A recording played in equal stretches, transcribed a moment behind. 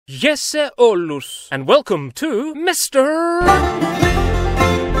Jesse Ollus, and welcome to Mr.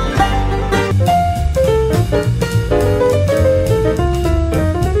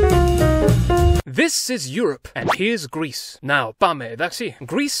 This is Europe, and here's Greece. Now, πάμε, εντάξει.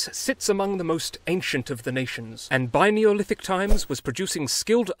 Greece sits among the most ancient of the nations, and by Neolithic times was producing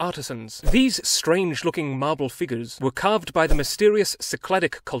skilled artisans. These strange-looking marble figures were carved by the mysterious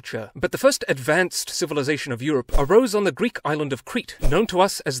Cycladic culture, but the first advanced civilization of Europe arose on the Greek island of Crete, known to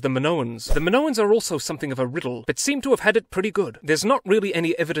us as the Minoans. The Minoans are also something of a riddle, but seem to have had it pretty good. There's not really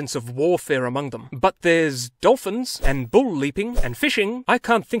any evidence of warfare among them, but there's dolphins, and bull leaping, and fishing. I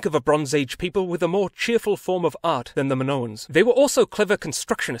can't think of a Bronze Age people with a more cheerful form of art than the Minoans. They were also clever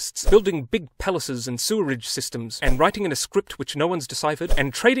constructionists, building big palaces and sewerage systems, and writing in a script which no one's deciphered,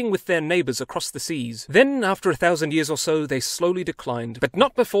 and trading with their neighbours across the seas. Then, after 1,000 years or so, they slowly declined, but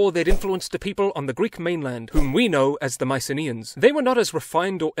not before they'd influenced the people on the Greek mainland, whom we know as the Mycenaeans. They were not as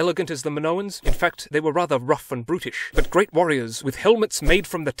refined or elegant as the Minoans. In fact, they were rather rough and brutish, but great warriors, with helmets made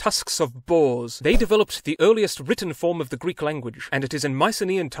from the tusks of boars. They developed the earliest written form of the Greek language, and it is in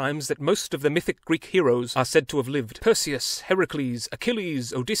Mycenaean times that most of the mythic Greek heroes are said to have lived. Perseus, Heracles,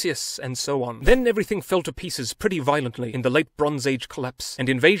 Achilles, Odysseus, and so on. Then everything fell to pieces pretty violently in the late Bronze Age collapse, and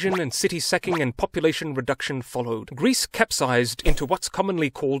invasion and city sacking and population reduction followed. Greece capsized into what's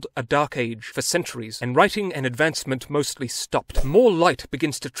commonly called a dark age for centuries, and writing and advancement mostly stopped. More light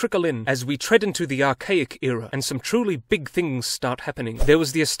begins to trickle in as we tread into the archaic era, and some truly big things start happening. There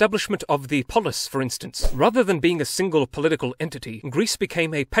was the establishment of the polis, for instance. Rather than being a single political entity, Greece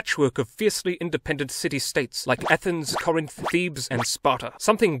became a patchwork of fiercely independent city-states like Athens, Corinth, Thebes, and Sparta,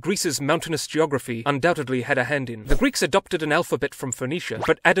 something Greece's mountainous geography undoubtedly had a hand in. The Greeks adopted an alphabet from Phoenicia,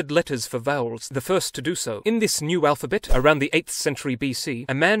 but added letters for vowels, the first to do so. In this new alphabet, around the 8th century BC,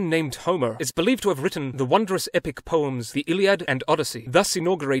 a man named Homer is believed to have written the wondrous epic poems the Iliad and Odyssey, thus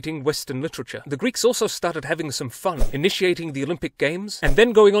inaugurating Western literature. The Greeks also started having some fun, initiating the Olympic Games, and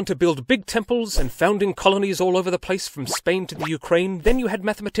then going on to build big temples and founding colonies all over the place from Spain to the Ukraine. Then you had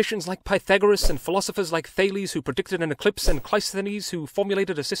mathematicians like Pythagoras and philosophers like Thales who predicted an eclipse, and Cleisthenes who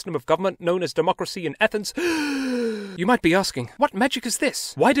formulated a system of government known as democracy in Athens. You might be asking, what magic is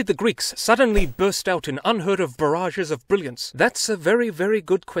this? Why did the Greeks suddenly burst out in unheard of barrages of brilliance? That's a very, very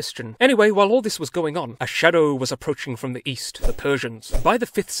good question. Anyway, while all this was going on, a shadow was approaching from the east, the Persians. By the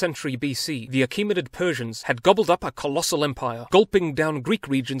 5th century BC, the Achaemenid Persians had gobbled up a colossal empire, gulping down Greek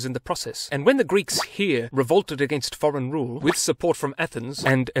regions in the process. And when the Greeks here revolted against foreign rule, with support from Athens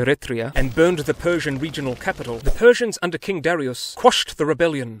and Eretria, and burned the Persian regional capital, the Persians under King Darius quashed the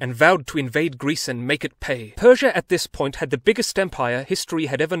rebellion and vowed to invade Greece and make it pay. Persia at this point had the biggest empire history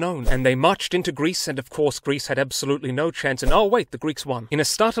had ever known, and they marched into Greece, and of course Greece had absolutely no chance, and oh wait, the Greeks won. In a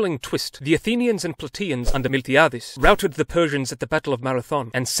startling twist, the Athenians and Plataeans under Miltiades routed the Persians at the Battle of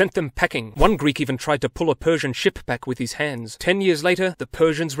Marathon and sent them packing. One Greek even tried to pull a Persian ship back with his hands. 10 years later, the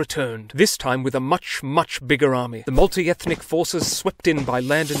Persians returned, this time with a much, much bigger army. The multi-ethnic forces swept in by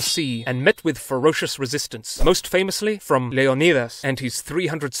land and sea and met with ferocious resistance, most famously from Leonidas and his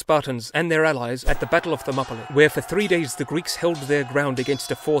 300 Spartans and their allies at the Battle of Thermopylae, where for 3 days the Greeks held their ground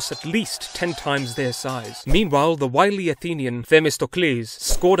against a force at least 10 times their size. Meanwhile, the wily Athenian Themistocles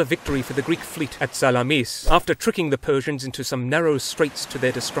scored a victory for the Greek fleet at Salamis after tricking the Persians into some narrow straits to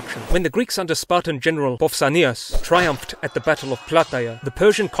their destruction. When the Greeks under Spartan general Pausanias triumphed at the Battle of Plataea, the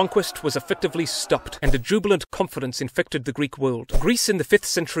Persian conquest was effectively stopped, and a jubilant confidence infected the Greek world. Greece in the 5th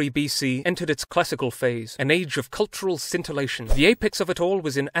century BC entered its classical phase, an age of cultural scintillation. The apex of it all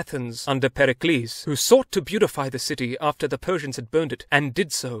was in Athens under Pericles, who sought to beautify the city after the Persians had burned it, and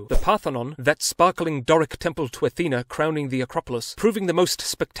did so. The Parthenon, that sparkling Doric temple to Athena crowning the Acropolis, proving the most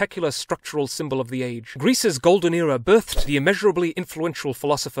spectacular structural symbol of the age. Greece's golden era birthed the immeasurably influential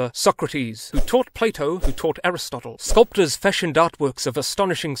philosopher Socrates, who taught Plato, who taught Aristotle. Sculptors fashioned artworks of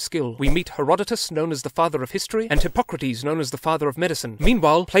astonishing skill. We meet Herodotus, known as the father of history, and Hippocrates, known as the father of medicine.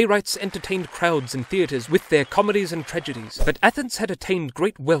 Meanwhile, playwrights entertained crowds in theatres with their comedies and tragedies. But Athens had attained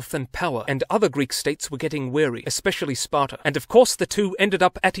great wealth and power, and other Greek states were getting wary, especially Sparta. And of course the two ended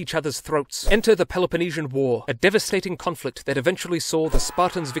up at each other's throats. Enter the Peloponnesian War, a devastating conflict that eventually saw the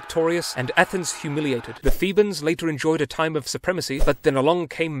Spartans victorious and Athens humiliated. The Thebans later enjoyed a time of supremacy, but then along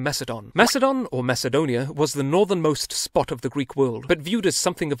came Macedon. Macedon, or Macedonia, was the northernmost spot of the Greek world, but viewed as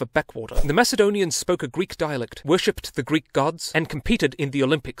something of a backwater. The Macedonians spoke a Greek dialect, worshipped the Greek gods, and competed in the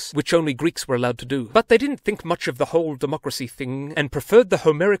Olympics, which only Greeks were allowed to do. But they didn't think much of the whole democracy thing, and preferred the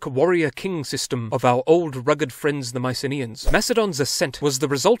Homeric warrior king system of our old rugged friends the Mycenaeans. Macedon's ascent was the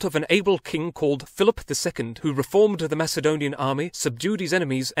result of an able king called Philip II, who reformed the Macedonian army, subdued his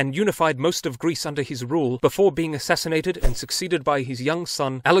enemies, and unified most of Greece under his rule before being assassinated and succeeded by his young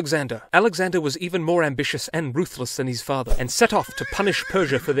son, Alexander. Alexander was even more ambitious and ruthless than his father, and set off to punish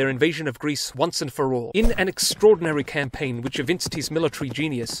Persia for their invasion of Greece once and for all. In an extraordinary campaign which evinced his military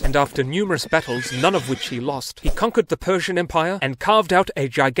genius, and after numerous battles, none of which he lost, he conquered the Persian Empire and carved out a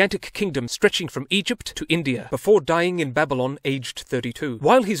gigantic kingdom stretching from Egypt to India, before dying in Babylon aged 32.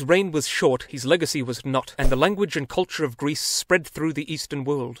 While his reign was short, his legacy was not, and the language and culture of Greece spread through the Eastern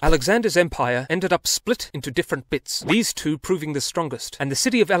world. Alexander's empire ended up split into different bits, these two proving the strongest, and the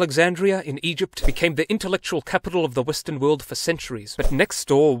city of Alexandria in Egypt became the intellectual capital of the Western world for centuries. But next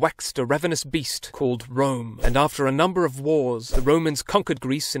door waxed a ravenous beast called Rome, and after a number of wars, the Romans conquered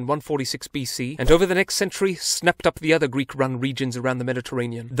Greece in 146 BC, and over the next century snapped up the other Greek-run regions around the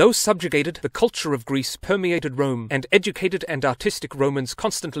Mediterranean. Though subjugated, the culture of Greece permeated Rome, and educated and artistic Romans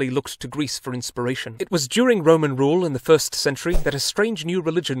constantly looked to Greece for inspiration. It was during Roman rule in the 1st century that a strange new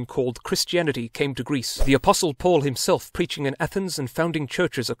religion called Christianity came to Greece, the Apostle Paul himself preaching in Athens and founding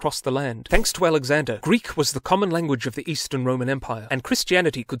churches across the land. Thanks to Alexander, Greek was the common language of the Eastern Roman Empire, and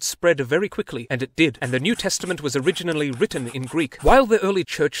Christianity could spread very quickly, and it did, and the New Testament was originally written in Greek. While the early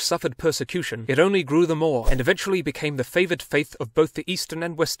church suffered persecution, it only grew the more, and eventually became the favoured faith of both the Eastern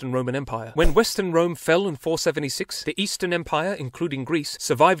and Western Roman Empire. When Western Rome fell in 476, the Eastern Empire, including Greece,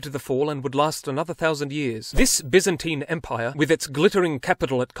 survived the fall and would last another 1,000 years. This Byzantine Empire, with its glittering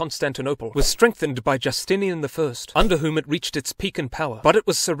capital at Constantinople, was strengthened by Justinian I, under whom it reached its peak in power, but it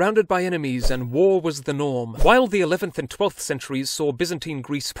was surrounded by enemies and war was the norm. While the 11th and 12th centuries saw Byzantine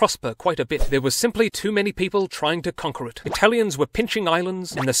Greece prosper quite a bit, there was simply too many people trying to conquer it. Italians were pinching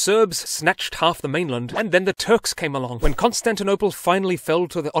islands, and the Serbs snatched half the mainland, and then the Turks came along. When Constantinople finally fell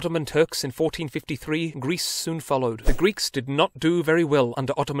to the Ottoman Turks in 1453, Greece soon followed. The Greeks did not do very well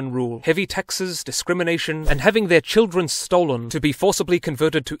under Ottoman rule. Heavy taxes, discrimination, and having their children stolen to be forcibly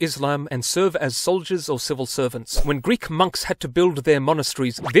converted to Islam and serve as soldiers or civil servants. When Greek monks had to build their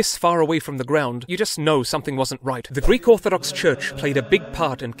monasteries this far away from the ground, you just know something wasn't right. The Greek Orthodox Church played a big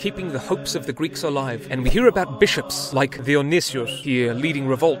part in keeping the hopes of the Greeks alive, and we hear about bishops like Dionysius here leading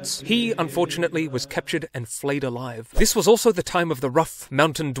revolts. He, unfortunately, was captured and flayed alive. This was also the time of the rough,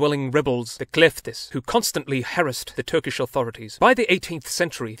 mountain-dwelling rebels, the Kleftis, who constantly harassed the Turkish authorities. By the 18th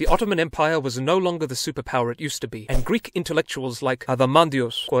century, the Ottoman Empire was no longer the superpower it used to be, and Greek intellectuals like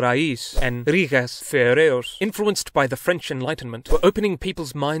Adamantios, Korais, and Rigas Phaereos, influenced by the French Enlightenment, were opening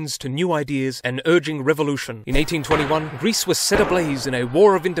people's minds to new ideas and urging revolution. In 1821, Greece was set ablaze in a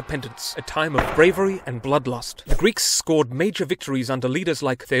war of independence, a time of bravery and bloodlust. The Greeks scored major victories under leaders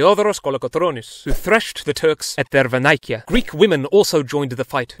like Theodoros Kolokotronis, who thrashed the Turks at Thervanaikia. Greek women also joined the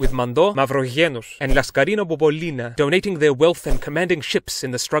fight, with Mando, Mavrogenos, and Laskarina Bobolina donating their wealth and commanding ships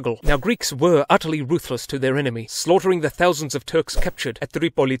in the struggle. Now Greeks were utterly ruthless to their enemy, slaughtering the thousands of Turks captured at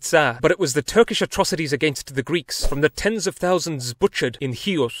Tripolitsa, but it was the Turkish atrocities against the Greeks, from the tens of thousands butchered in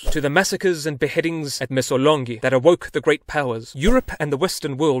Chios to the massacres and beheadings at Mesolongi, that awoke the great powers. Europe and the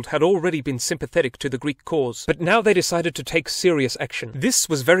Western world had already been sympathetic to the Greek cause, but now they decided to take serious action. This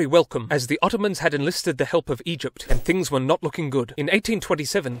was very welcome, as the Ottomans had enlisted the help of Egypt, and things were not looking good. In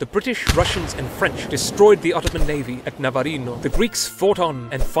 1827, the British, Russians, and French destroyed the Ottoman navy at Navarino. The Greeks fought on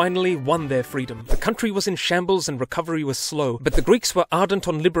and finally won their freedom. The country was in shambles and recovery was slow, but the Greeks were ardent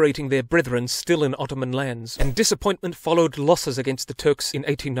on liberating their brethren still in Ottoman lands, and disappointment followed losses against the Turks in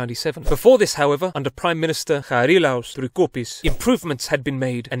 1897. Before this, however, under Prime Minister Charilaos Trikoupis, improvements had been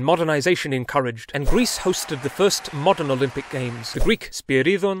made and modernization encouraged, and Greece hosted the first modern Olympic Games, the Greek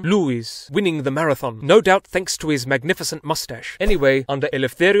Spiridon Louis winning the marathon, no doubt thanks to his magnificent mustache. Anyway, under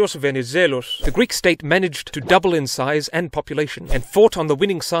Eleftherios Venizelos, the Greek state managed to double in size and population, and fought on the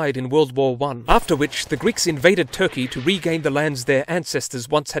winning side in World War I, after which the Greeks invaded Turkey to regain the lands their ancestors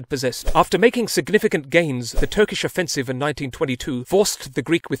once had possessed. After making significant gains, the Turkish offensive in 1922 forced the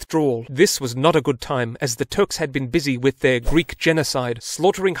Greek withdrawal. This was not a good time, as the Turks had been busy with their Greek genocide,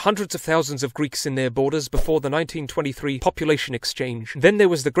 slaughtering hundreds of thousands of Greeks in their borders before the 1923 population exchange. Then there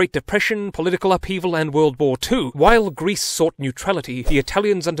was the Great Depression, political upheaval, and World War II. While Greece sought neutrality, the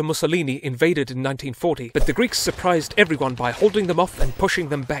Italians under Mussolini invaded in 1940, but the Greeks surprised everyone by holding them off and pushing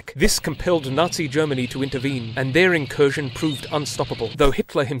them back. This compelled Nazi Germany to intervene, and their incursion proved unstoppable, though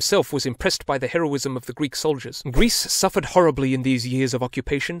Hitler himself was impressed by the heroism of the Greek soldiers. Greece suffered horribly in these years of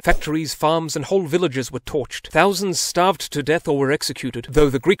occupation. Factories, farms, and whole villages were torched. Thousands starved to death or were executed, though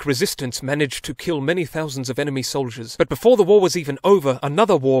the Greek resistance managed to kill many thousands of enemy soldiers. But before the war was even over,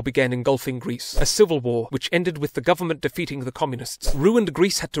 another war began engulfing Greece, a civil war, which ended with the government defeating the communists. Ruined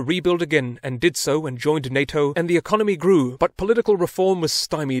Greece had to rebuild again, and did so so and joined NATO, and the economy grew, but political reform was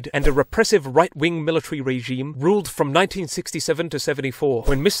stymied, and a repressive right-wing military regime ruled from 1967 to 74,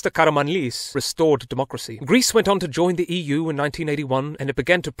 when Mr. Karamanlis restored democracy. Greece went on to join the EU in 1981, and it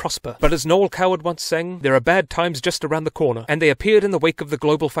began to prosper. But as Noel Coward once sang, there are bad times just around the corner, and they appeared in the wake of the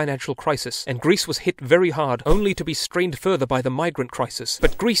global financial crisis, and Greece was hit very hard, only to be strained further by the migrant crisis.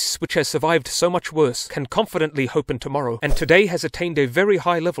 But Greece, which has survived so much worse, can confidently hope in tomorrow, and today has attained a very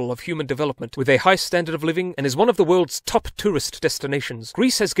high level of human development, with a high standard of living, and is one of the world's top tourist destinations.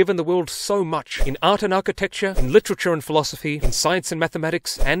 Greece has given the world so much, in art and architecture, in literature and philosophy, in science and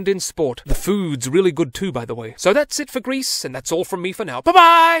mathematics, and in sport. The food's really good too, by the way. So that's it for Greece, and that's all from me for now.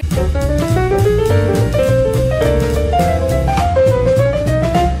 Bye-bye!